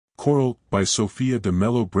Coral, by Sophia de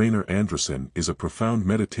Mello Breyner Andresen, is a profound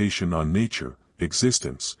meditation on nature,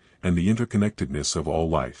 existence, and the interconnectedness of all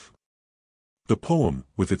life. The poem,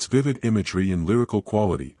 with its vivid imagery and lyrical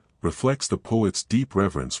quality, reflects the poet's deep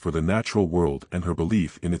reverence for the natural world and her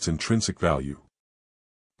belief in its intrinsic value.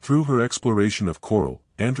 Through her exploration of coral,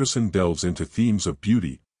 Andresen delves into themes of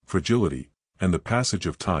beauty, fragility, and the passage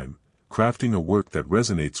of time, crafting a work that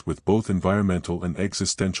resonates with both environmental and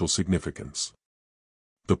existential significance.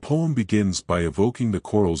 The poem begins by evoking the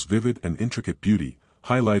coral's vivid and intricate beauty,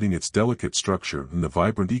 highlighting its delicate structure and the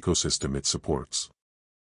vibrant ecosystem it supports.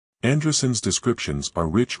 Andresen's descriptions are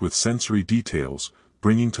rich with sensory details,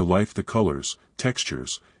 bringing to life the colors,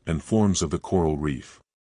 textures, and forms of the coral reef.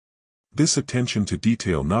 This attention to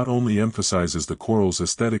detail not only emphasizes the coral's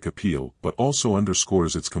aesthetic appeal but also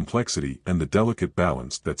underscores its complexity and the delicate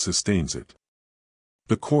balance that sustains it.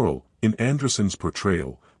 The coral, in Andresen's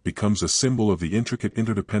portrayal, becomes a symbol of the intricate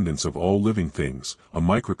interdependence of all living things, a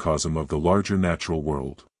microcosm of the larger natural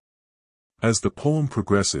world. As the poem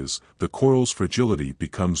progresses, the coral's fragility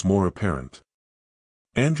becomes more apparent.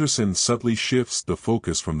 Andresen subtly shifts the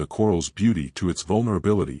focus from the coral's beauty to its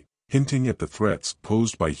vulnerability, hinting at the threats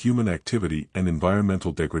posed by human activity and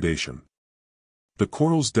environmental degradation. The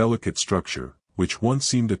coral's delicate structure, which once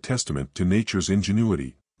seemed a testament to nature's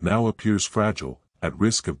ingenuity, now appears fragile, at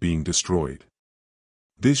risk of being destroyed.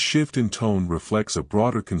 This shift in tone reflects a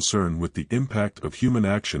broader concern with the impact of human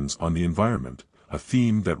actions on the environment, a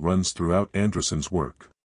theme that runs throughout Andresen's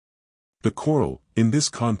work. The coral, in this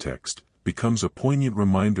context, becomes a poignant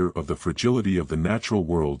reminder of the fragility of the natural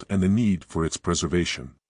world and the need for its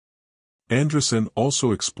preservation. Andresen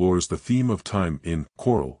also explores the theme of time in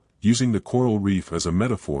Coral, using the coral reef as a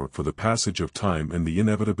metaphor for the passage of time and the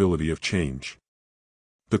inevitability of change.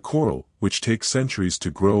 The coral, which takes centuries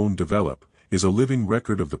to grow and develop, is a living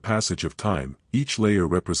record of the passage of time, each layer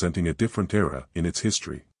representing a different era in its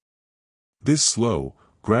history. This slow,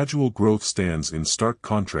 gradual growth stands in stark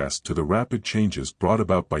contrast to the rapid changes brought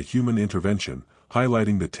about by human intervention,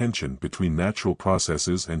 highlighting the tension between natural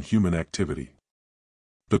processes and human activity.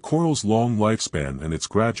 The coral's long lifespan and its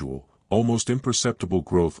gradual, almost imperceptible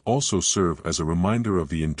growth also serve as a reminder of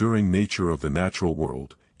the enduring nature of the natural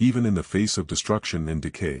world, even in the face of destruction and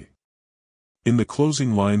decay. In the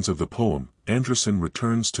closing lines of the poem, Andresen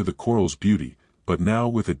returns to the coral's beauty, but now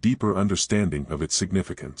with a deeper understanding of its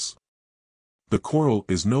significance. The coral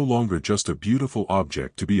is no longer just a beautiful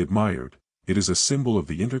object to be admired, it is a symbol of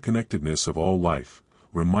the interconnectedness of all life,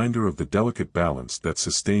 reminder of the delicate balance that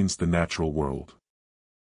sustains the natural world.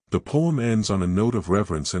 The poem ends on a note of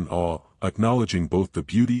reverence and awe, acknowledging both the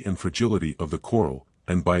beauty and fragility of the coral,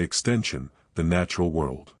 and by extension, the natural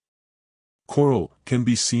world. Coral can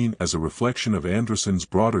be seen as a reflection of Andresen's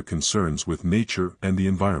broader concerns with nature and the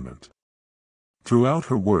environment. Throughout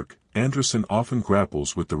her work, Andresen often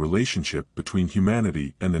grapples with the relationship between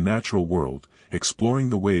humanity and the natural world, exploring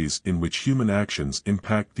the ways in which human actions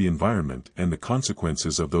impact the environment and the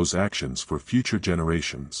consequences of those actions for future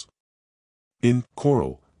generations. In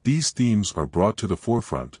Coral, these themes are brought to the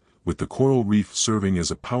forefront, with the coral reef serving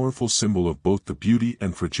as a powerful symbol of both the beauty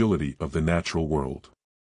and fragility of the natural world.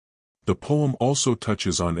 The poem also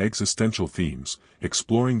touches on existential themes,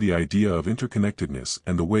 exploring the idea of interconnectedness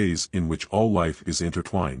and the ways in which all life is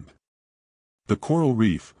intertwined. The coral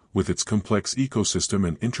reef, with its complex ecosystem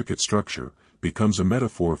and intricate structure, becomes a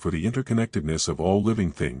metaphor for the interconnectedness of all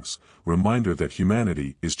living things, reminder that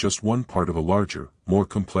humanity is just one part of a larger, more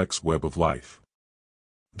complex web of life.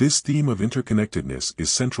 This theme of interconnectedness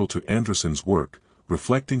is central to Andresen's work,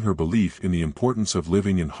 reflecting her belief in the importance of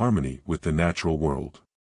living in harmony with the natural world.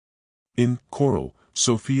 In Coral,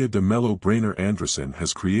 Sophia de Mello Breyner Andresen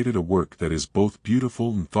has created a work that is both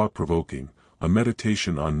beautiful and thought-provoking, a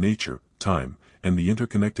meditation on nature, time, and the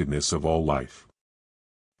interconnectedness of all life.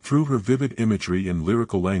 Through her vivid imagery and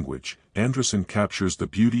lyrical language, Andresen captures the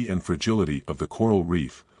beauty and fragility of the coral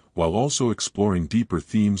reef, while also exploring deeper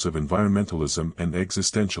themes of environmentalism and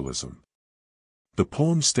existentialism. The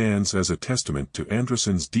poem stands as a testament to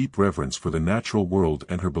Andresen's deep reverence for the natural world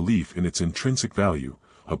and her belief in its intrinsic value,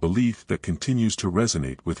 a belief that continues to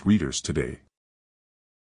resonate with readers today.